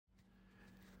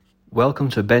Welcome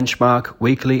to Benchmark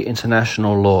Weekly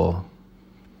International Law.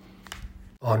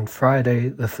 On Friday,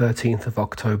 the 13th of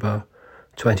October,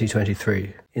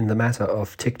 2023, in the matter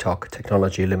of TikTok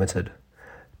Technology Limited,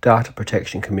 Data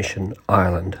Protection Commission,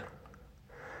 Ireland.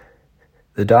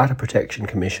 The Data Protection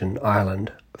Commission,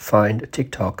 Ireland, fined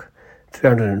TikTok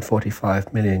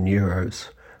 €345 million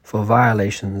for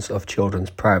violations of children's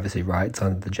privacy rights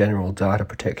under the General Data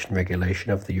Protection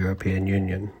Regulation of the European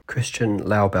Union. Christian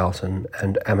Laubelton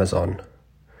and Amazon.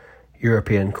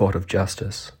 European Court of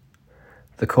Justice.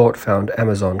 The court found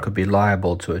Amazon could be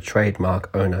liable to a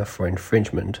trademark owner for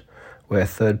infringement where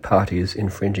third parties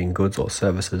infringing goods or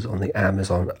services on the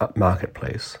Amazon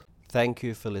marketplace. Thank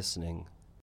you for listening.